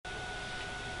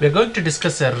We're going to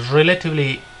discuss a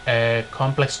relatively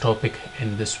complex topic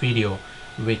in this video,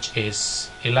 which is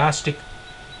elastic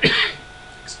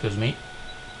excuse me,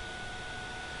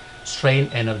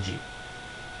 strain energy.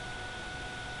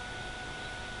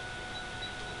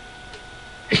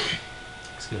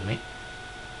 Excuse me.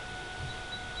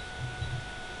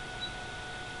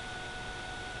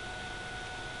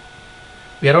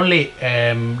 We are only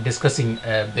discussing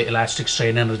the elastic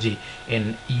strain energy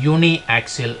in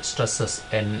uniaxial stresses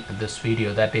in this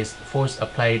video, that is force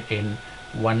applied in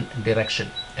one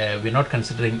direction. We're not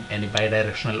considering any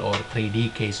bidirectional or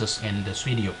 3D cases in this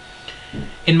video.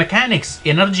 In mechanics,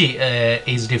 energy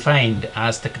is defined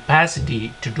as the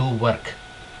capacity to do work,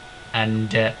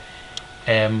 and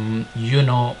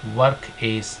work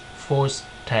is force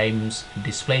times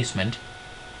displacement.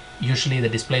 Usually the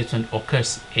displacement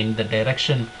occurs in the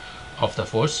direction of the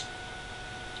force.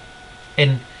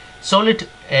 In solid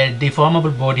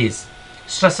deformable bodies,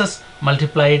 stresses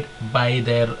multiplied by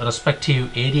their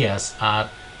respective areas are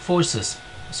forces.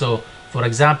 So for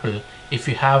example, if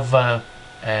you have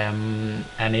an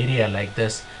area like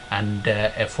this and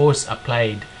a force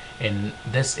applied in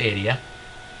this area,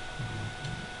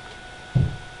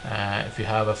 if you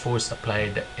have a force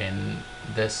applied in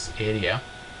this area,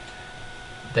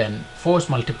 then force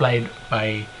multiplied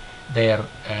by their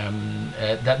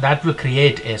that will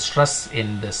create a stress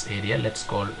in this area. Let's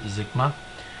call sigma,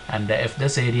 and if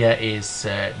this area is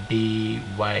dy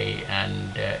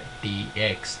and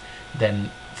dx, then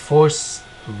force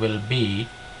will be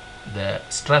the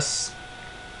stress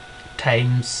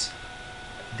times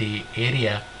the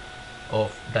area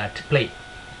of that plane.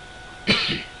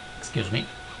 Excuse me.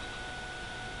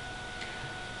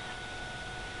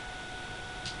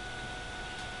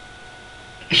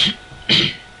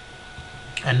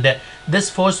 And this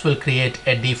force will create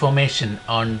a deformation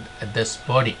on this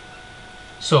body.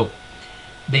 So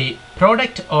the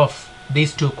product of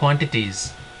these two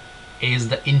quantities is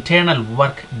the internal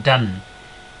work done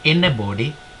in a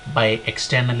body by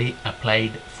externally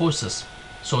applied forces.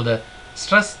 So the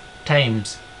stress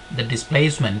times the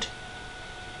displacement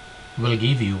will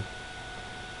give you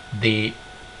the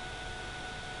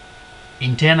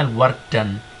internal work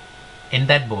done in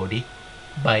that body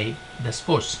by this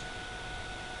force.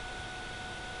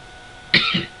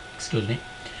 Excuse me.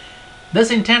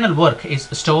 This internal work is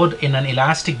stored in an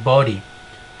elastic body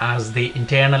as the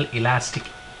internal elastic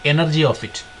energy of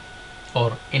it,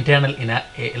 or internal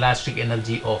elastic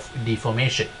energy of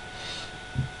deformation.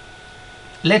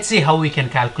 Let's see how we can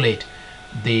calculate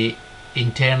the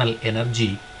internal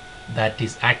energy that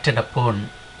is acted upon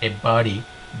a body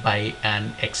by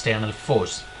an external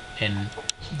force in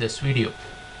this video.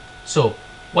 So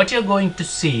what you're going to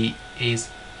see is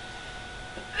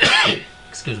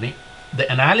excuse me, the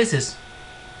analysis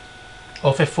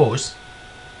of a force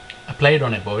applied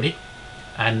on a body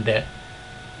and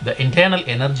the internal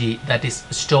energy that is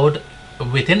stored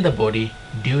within the body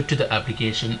due to the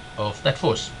application of that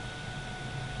force.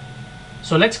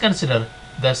 So let's consider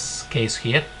this case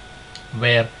here,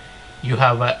 where you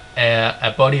have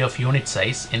a body of unit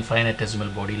size, infinitesimal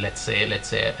body, let's say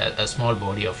a small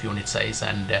body of unit size,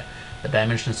 and the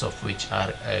dimensions of which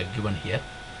are given here.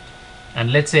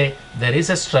 And let's say there is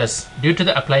a stress due to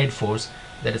the applied force.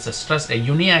 There is a stress, a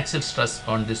uniaxial stress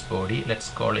on this body. Let's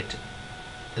call it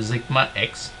sigma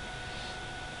x.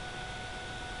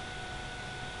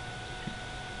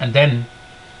 And then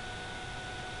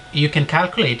you can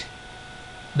calculate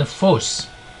the force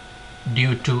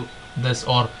due to this,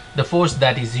 or the force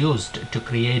that is used to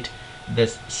create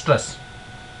this stress.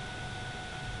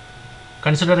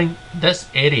 Considering this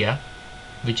area,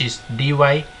 which is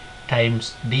dy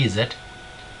times dz,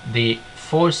 the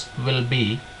force will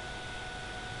be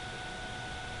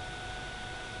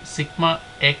sigma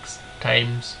x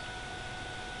times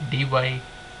dy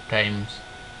times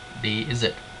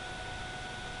dz,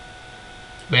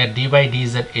 where dy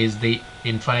dz is the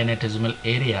infinitesimal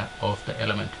area of the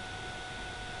element.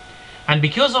 And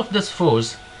because of this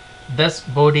force, this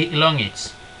body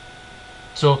elongates.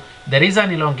 So there is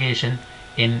an elongation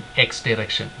in x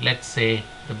direction. Let's say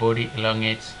the body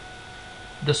elongates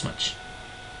this much.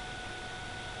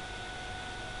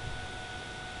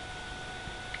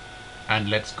 And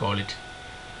let's call it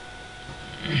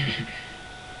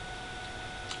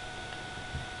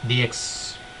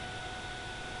dx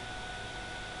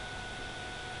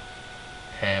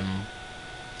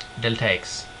delta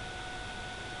x.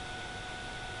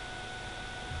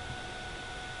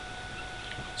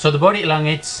 So the body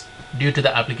elongates due to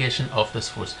the application of this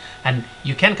force, and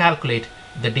you can calculate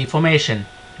the deformation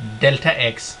delta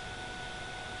x.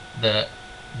 The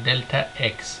delta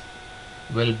x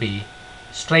will be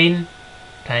strain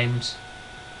times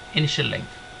initial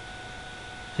length.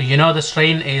 So you know the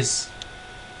strain is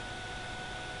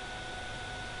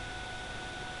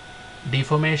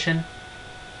deformation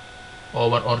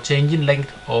over, or change in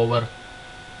length over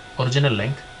original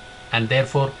length, and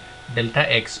therefore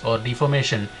delta x or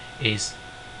deformation is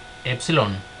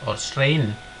epsilon or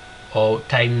strain or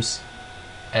times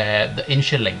the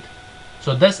initial length.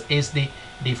 So this is the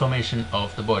deformation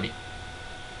of the body.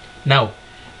 Now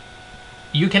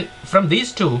you can, from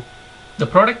these two, the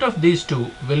product of these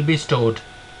two will be stored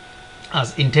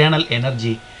as internal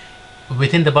energy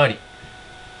within the body,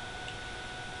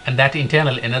 and that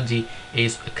internal energy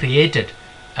is created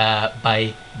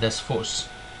by this force.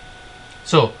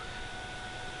 So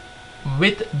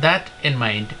with that in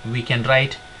mind, we can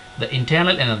write the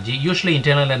internal energy. Usually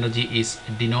internal energy is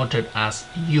denoted as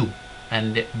U,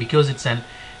 and because it's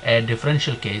a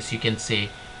differential case, you can say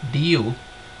du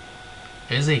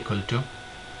is equal to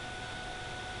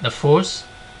the force,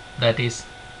 that is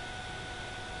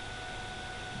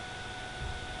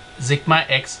sigma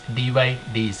x dy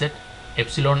dz,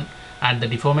 epsilon, and the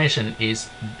deformation is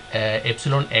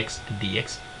epsilon x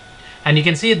dx. And you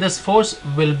can see this force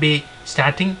will be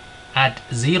starting at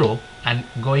 0 and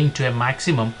going to a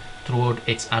maximum throughout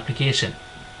its application.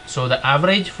 So the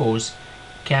average force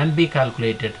can be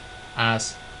calculated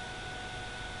as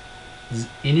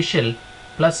initial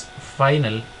plus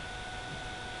final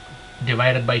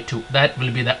divided by 2. That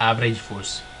will be the average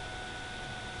force.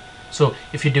 So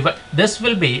if you divide, this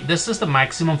is the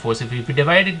maximum force. If you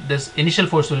divide it, this initial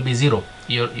force will be 0.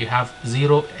 You have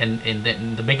 0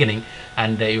 in the beginning,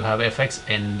 and you have fx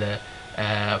in the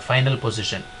final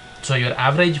position. So your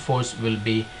average force will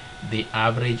be the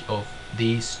average of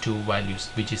these two values,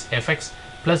 which is fx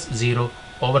plus 0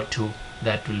 over 2.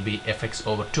 That will be fx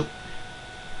over 2.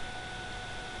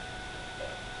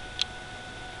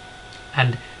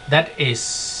 And that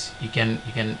is, you can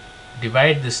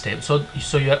divide this step.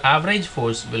 So your average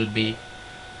force will be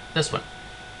this one.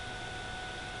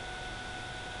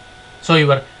 So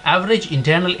your average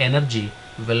internal energy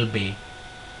will be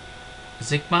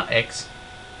sigma x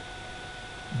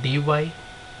dy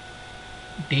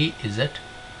dz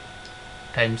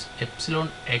times epsilon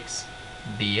x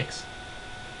dx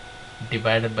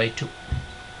divided by 2.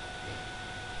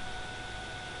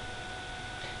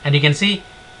 And you can see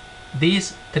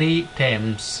these three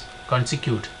terms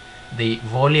constitute the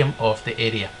volume of the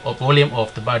area, or volume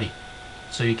of the body.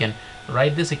 So you can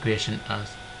write this equation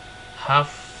as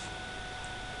half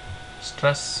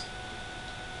stress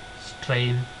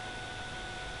strain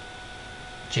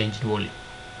change in volume.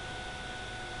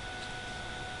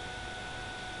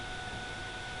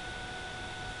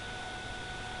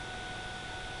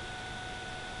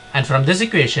 And from this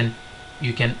equation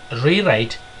you can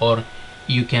rewrite, or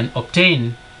you can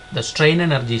obtain the strain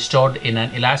energy stored in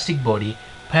an elastic body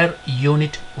per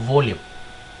unit volume.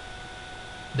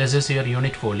 This is your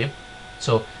unit volume.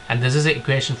 So, and this is the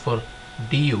equation for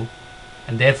du,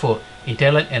 and therefore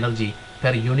internal energy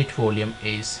per unit volume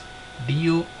is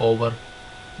du over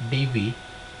dv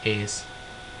is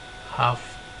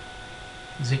half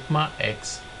sigma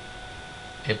x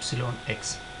epsilon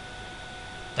x,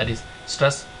 that is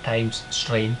stress times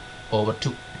strain over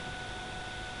 2.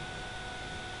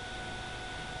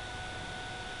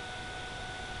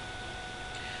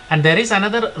 And there is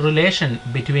another relation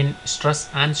between stress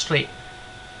and strain,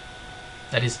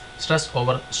 that is stress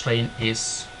over strain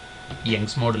is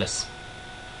Young's modulus.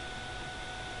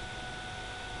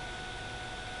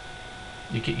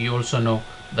 You also know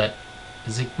that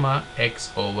sigma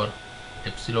x over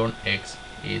epsilon x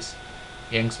is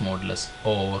Young's modulus,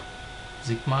 or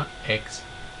sigma x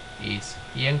is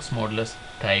Young's modulus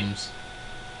times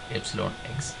epsilon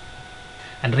x.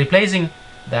 And replacing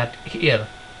that here,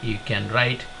 you can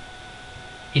write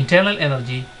internal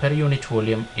energy per unit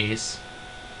volume is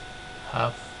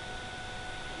half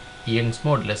Young's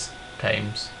modulus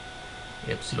times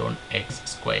epsilon x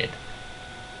squared.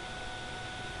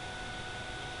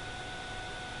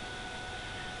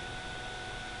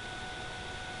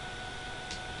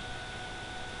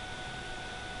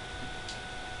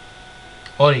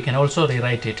 Or you can also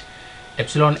rewrite it,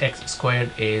 epsilon x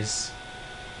squared is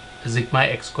sigma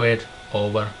x squared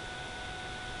over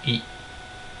E.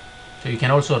 So you can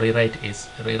also rewrite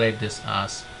this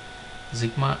as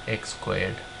sigma x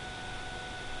squared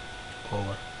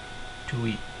over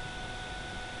 2e,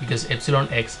 because epsilon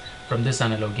x, from this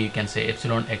analogy you can say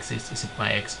epsilon x is sigma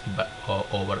x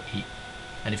over e,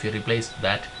 and if you replace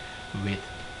that with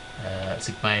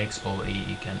sigma x over e,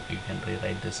 you can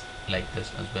rewrite this like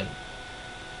this as well.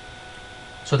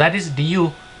 So that is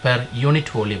du per unit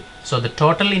volume. So the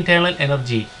total internal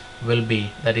energy will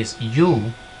be, that is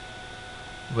U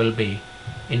will be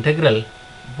integral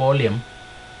volume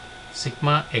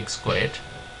sigma x squared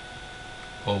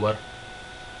over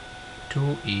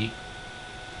 2e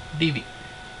dv.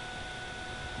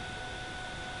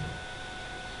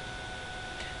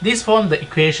 These form the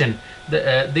equation.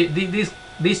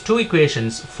 These two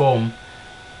equations form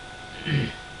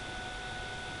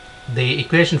the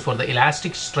equation for the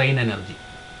elastic strain energy.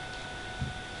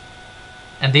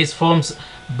 And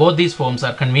both these forms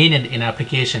are convenient in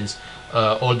applications,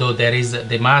 although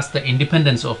they mask the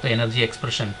independence of the energy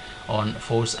expression on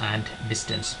force and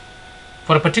distance.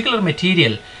 For a particular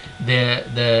material,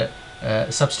 the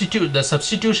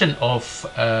substitution of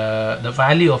the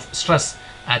value of stress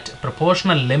at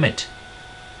proportional limit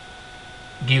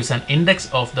gives an index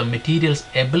of the material's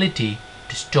ability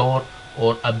to store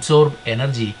or absorb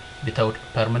energy without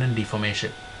permanent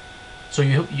deformation. So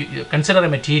you consider a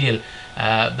material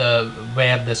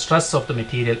where the stress of the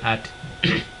material at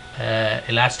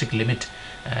elastic limit.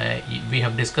 We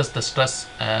have discussed the stress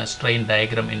strain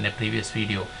diagram in a previous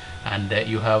video, and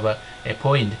you have a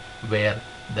point where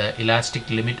the elastic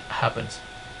limit happens.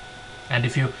 And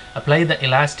if you apply the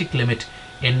elastic limit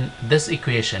in this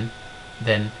equation,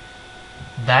 then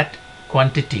that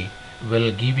quantity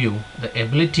will give you the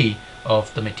ability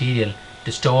of the material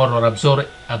to store or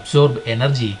absorb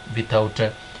energy without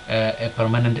a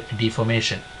permanent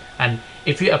deformation. And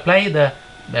if you apply the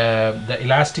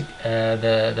elastic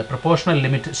the proportional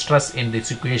limit stress in this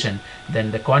equation,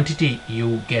 then the quantity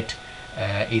you get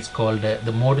is called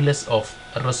the modulus of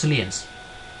resilience.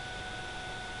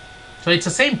 So it's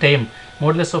the same term.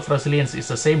 Modulus of resilience is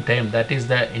the same term, that is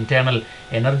the internal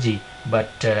energy, but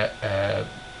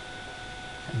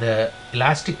the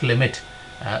elastic limit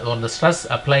or the stress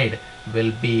applied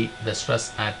will be the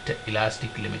stress at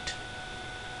elastic limit.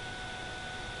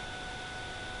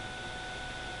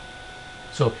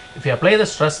 So if you apply the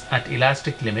stress at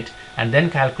elastic limit and then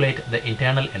calculate the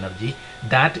internal energy,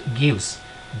 that gives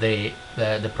the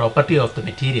property of the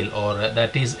material, or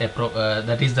that is the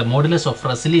modulus of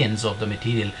resilience of the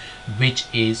material, which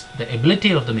is the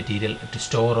ability of the material to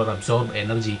store or absorb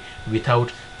energy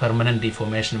without permanent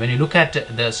deformation. When you look at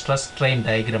the stress strain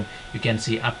diagram, you can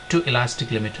see up to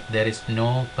elastic limit there is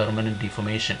no permanent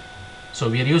deformation. So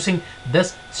we are using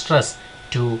this stress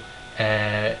to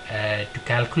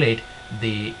calculate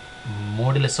the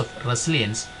modulus of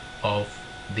resilience of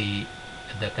the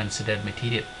considered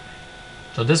material.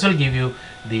 So this will give you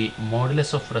the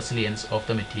modulus of resilience of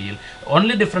the material.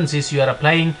 Only difference is you are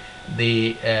applying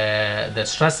the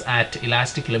stress at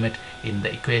elastic limit in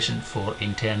the equation for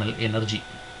internal energy.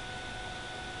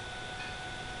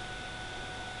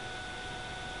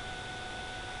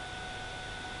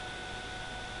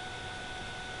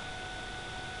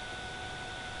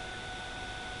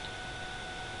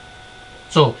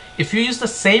 So if you use the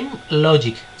same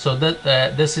logic, so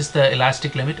this is the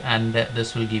elastic limit, and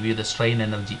this will give you the strain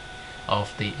energy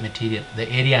of the material. The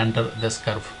area under this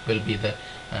curve will be the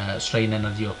strain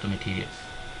energy of the material.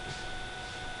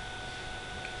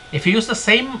 If you use the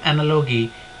same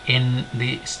analogy in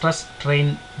the stress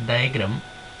strain diagram,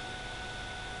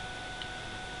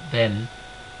 then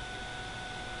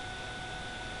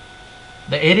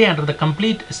the area under the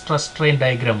complete stress strain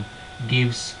diagram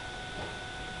gives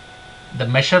a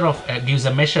measure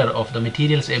of the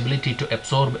material's ability to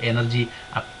absorb energy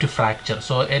up to fracture.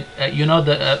 So you know,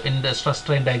 in the stress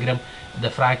strain diagram, the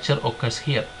fracture occurs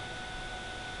here.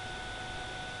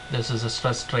 This is a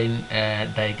stress strain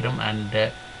diagram, and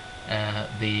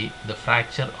the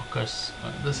fracture occurs.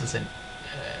 This is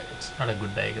it's not a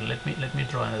good diagram. Let me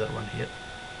draw another one here.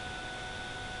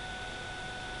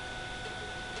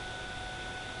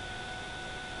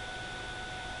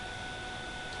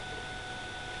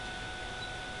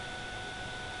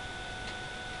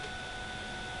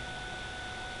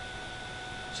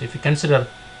 So if you consider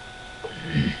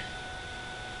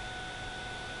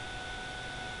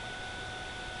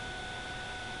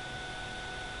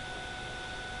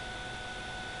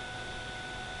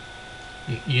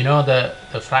you know the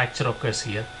fracture occurs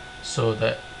here, so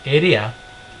the area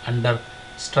under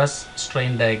stress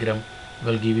strain diagram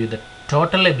will give you the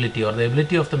total ability, or the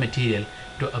ability of the material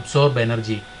to absorb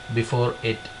energy before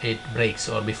it breaks,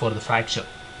 or before the fracture,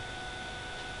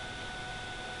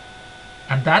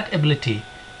 and that ability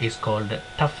is called the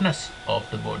toughness of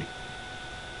the body,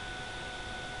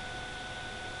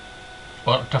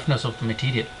 or toughness of the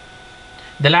material.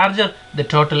 The larger the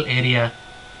total area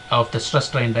of the stress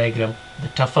strain diagram, the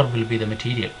tougher will be the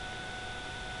material.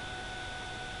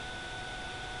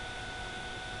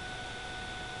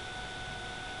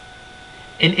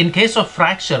 In case of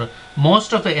fracture,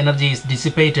 most of the energy is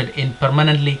dissipated in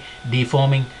permanently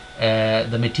deforming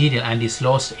the material and is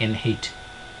lost in heat.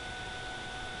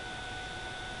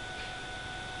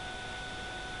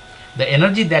 The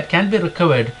energy that can be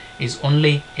recovered is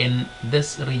only in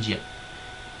this region.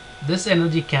 This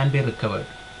energy can be recovered,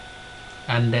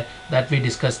 and that we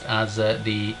discussed as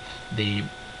the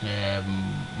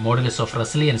modulus of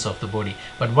resilience of the body.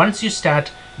 But once you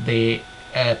start the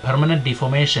permanent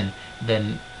deformation,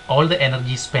 then all the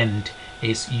energy spent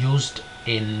is used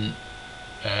in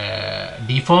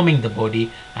deforming the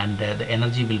body, and the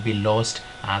energy will be lost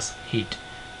as heat.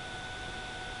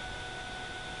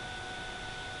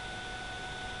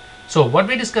 So what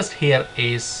we discussed here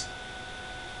is,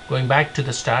 going back to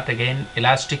the start again,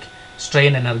 elastic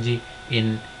strain energy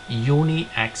in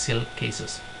uniaxial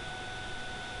cases,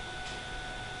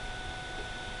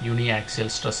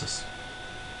 uniaxial stresses.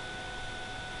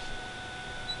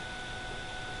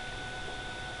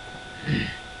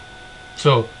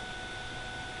 So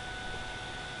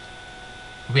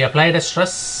we applied a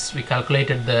stress, we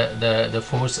calculated the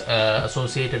force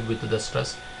associated with the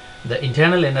stress. The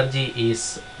internal energy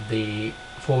is the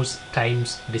force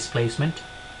times displacement.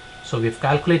 So we've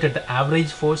calculated the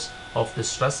average force of the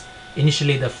stress.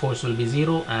 Initially the force will be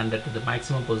 0, and at the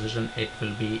maximum position it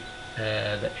will be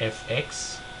the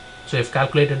Fx. So we've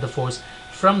calculated the force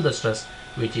from the stress,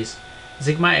 which is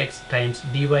sigma x times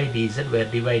dy dz, where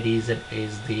dy dz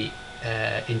is the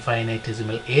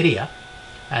infinitesimal area,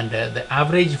 and the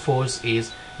average force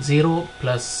is 0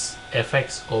 plus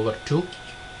Fx over 2,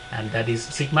 and that is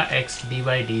sigma x dy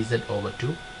dz over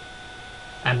 2.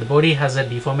 And the body has a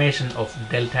deformation of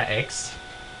delta x,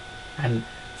 and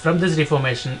from this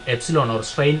deformation, epsilon or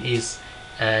strain is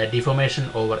deformation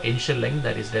over initial length,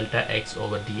 that is delta x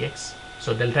over dx.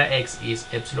 So delta x is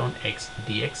epsilon x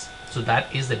dx. So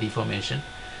that is the deformation.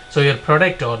 So your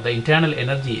product, or the internal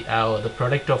energy, or the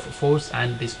product of force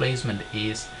and displacement,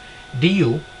 is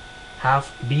du.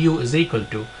 Half du is equal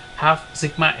to half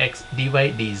sigma x dy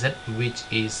dz, which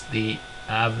is the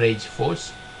average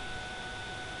force,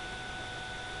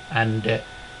 and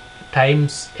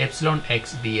times epsilon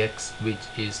x dx, which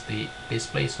is the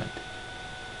displacement.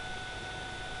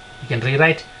 You can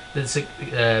rewrite this,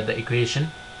 the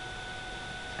equation.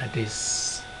 That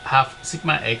is half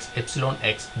sigma x epsilon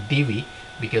x dv,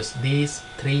 because these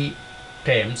three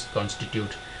terms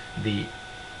constitute the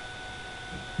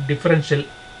differential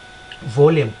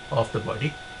volume of the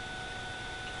body.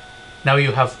 Now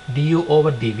you have du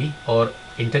over dv, or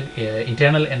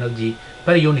internal energy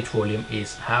per unit volume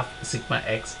is half sigma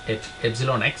x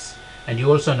epsilon x, and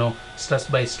you also know stress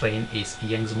by strain is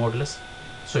Young's modulus.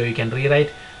 So you can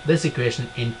rewrite this equation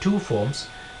in two forms,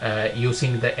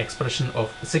 using the expression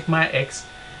of sigma x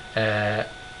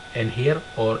in here,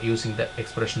 or using the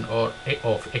expression of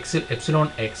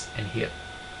epsilon x in here.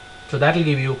 So that will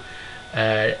give you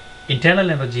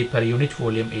internal energy per unit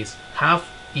volume is half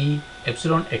E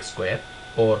epsilon x square,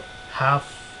 or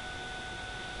half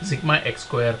sigma x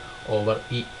square over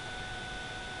E.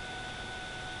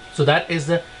 So that is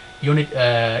the unit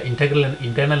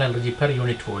internal energy per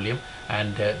unit volume,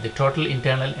 and the total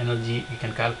internal energy you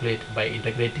can calculate by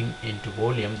integrating into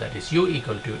volume, that is U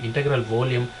equal to integral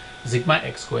volume sigma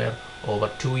x square over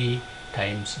 2E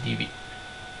times dV.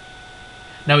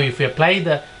 Now if you apply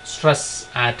the stress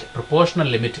at proportional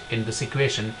limit in this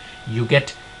equation, you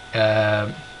get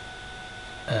the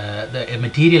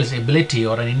material's ability,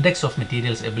 or an index of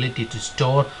material's ability to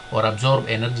store or absorb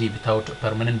energy without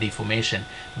permanent deformation,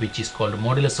 which is called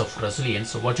modulus of resilience.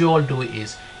 So what you all do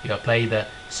is you apply the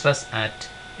stress at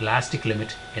elastic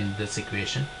limit in this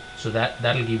equation. So that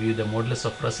will give you the modulus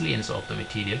of resilience of the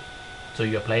material. So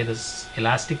you apply this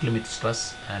elastic limit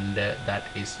stress, and that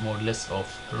is modulus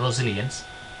of resilience.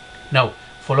 Now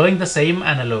following the same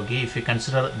analogy, if you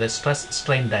consider the stress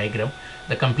strain diagram,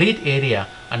 the complete area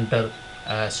under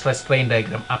stress strain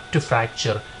diagram up to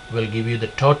fracture will give you the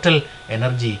total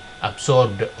energy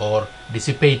absorbed or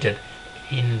dissipated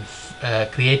in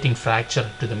creating fracture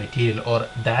to the material, or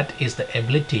that is the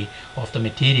ability of the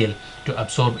material to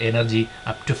absorb energy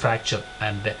up to fracture,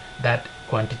 and that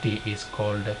quantity is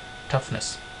called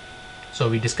toughness. So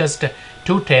we discussed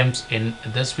two terms in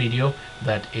this video,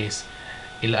 that is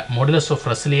modulus of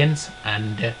resilience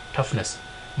and toughness.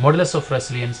 Modulus of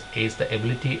resilience is the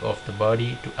ability of the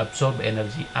body to absorb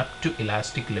energy up to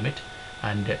elastic limit,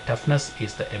 and toughness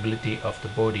is the ability of the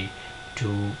body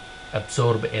to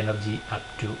absorb energy up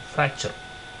to fracture.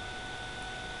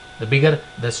 The bigger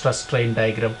the stress strain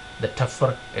diagram, the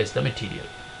tougher is the material.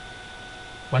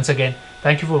 Once again,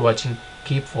 thank you for watching.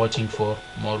 Keep watching for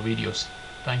more videos.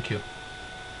 Thank you.